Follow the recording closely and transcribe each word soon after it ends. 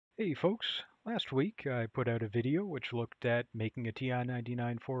Hey folks, last week I put out a video which looked at making a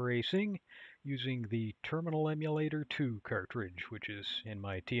TI-99 4A sing using the Terminal Emulator 2 cartridge, which is in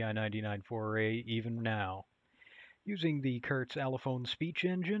my TI-99 4A even now. Using the cart's Allophone speech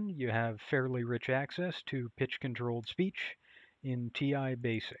engine, you have fairly rich access to pitch-controlled speech in TI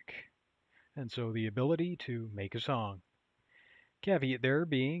Basic, and so the ability to make a song. Caveat there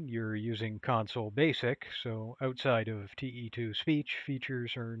being you're using console basic, so outside of TE2 speech,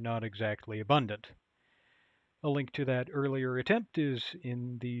 features are not exactly abundant. A link to that earlier attempt is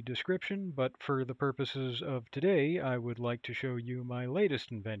in the description, but for the purposes of today, I would like to show you my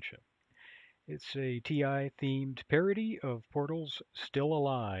latest invention. It's a TI themed parody of Portal's Still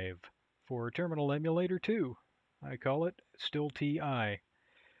Alive for Terminal Emulator 2. I call it Still TI.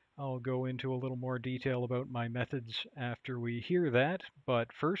 I'll go into a little more detail about my methods after we hear that,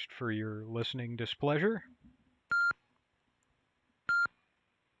 but first, for your listening displeasure.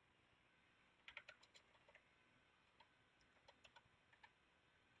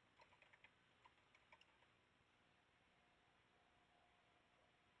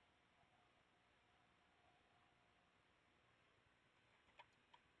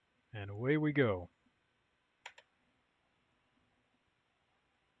 And away we go.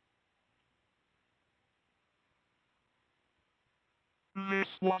 This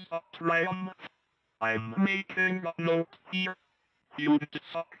was a triumph. I'm making a note here. Huge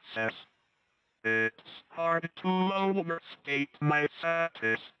success. It's hard to overstate my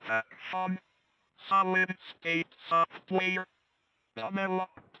satisfaction. Solid state software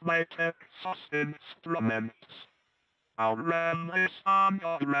developed by Texas Instruments. I'll ram this on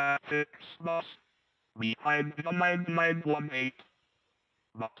a graphics bus behind the 9918.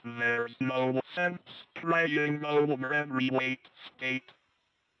 But there's no sense trying over every weight state.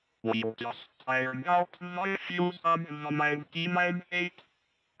 We'll just iron out the issues on the 99.8,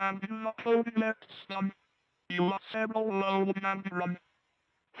 and the code lets them. You several load and run.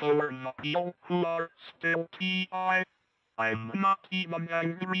 For the people who are still TI, I'm not even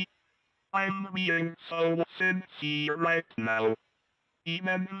angry. I'm being so sincere right now.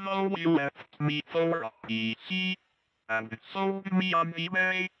 Even though you left me for a PC, and sold me on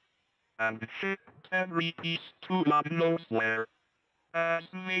eBay, and shipped every piece to God knows where. As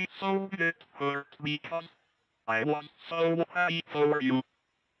they sold it hurt because I was so happy for you.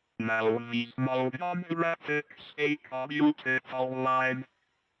 Now these modern graphics take a beautiful line.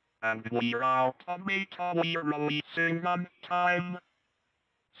 And we're out of beta, we're releasing on time.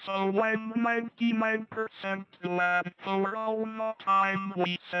 So when 99% lab for all the time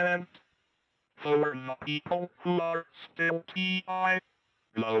we sent, for the people who are still TI,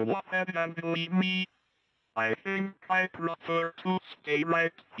 go ahead and leave me. I think I prefer to stay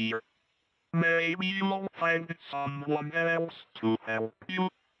right here. Maybe you'll find someone else to help you.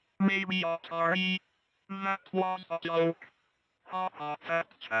 Maybe Atari. That was a joke. Haha, fat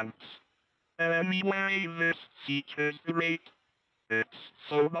chance. Anyway, this seat is great. It's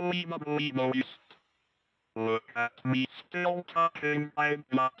so believably moist. Look at me still talking. I've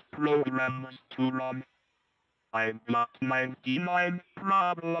got programs to run. I've got 99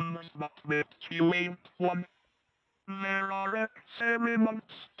 problems, but with you ain't one. There are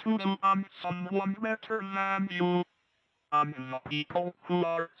experiments to do on someone better than you. On the people who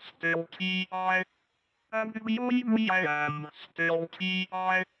are still TI. And believe me, I am still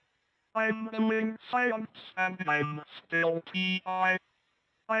TI. I'm doing science and I'm still TI.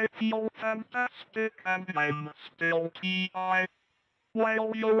 I feel fantastic and I'm still TI.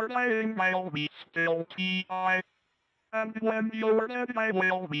 While you're dying, I'll be still TI. And when you're dead, I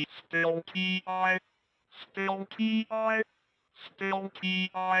will be still TI. Still TI. Still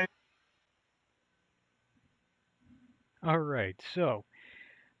TI. Alright, so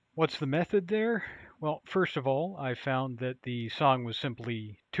what's the method there? Well, first of all, I found that the song was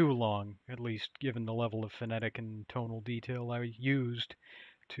simply too long, at least given the level of phonetic and tonal detail I used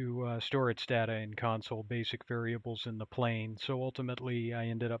to store its data in console basic variables in the plane. So ultimately, I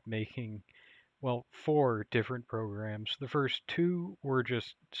ended up making, well, four different programs. The first two were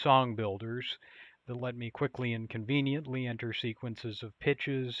just song builders that let me quickly and conveniently enter sequences of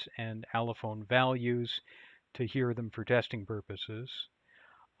pitches and allophone values to hear them for testing purposes.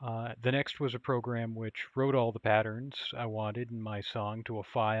 The next was a program which wrote all the patterns I wanted in my song to a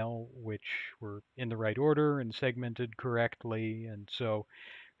file which were in the right order and segmented correctly, and so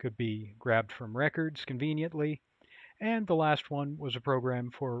could be grabbed from records conveniently. And the last one was a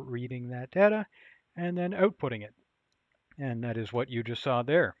program for reading that data and then outputting it. And that is what you just saw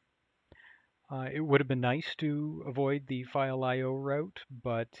there. It would have been nice to avoid the file I/O route,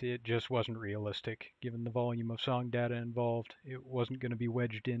 but it just wasn't realistic. Given the volume of song data involved, it wasn't going to be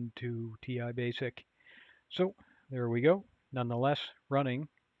wedged into TI Basic. So there we go. Nonetheless, running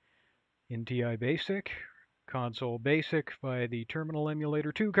in TI Basic, console basic via the Terminal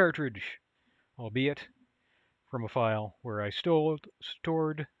Emulator 2 cartridge, albeit from a file where I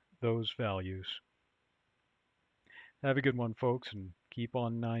stored those values. Have a good one, folks, and keep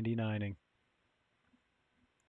on 99ing.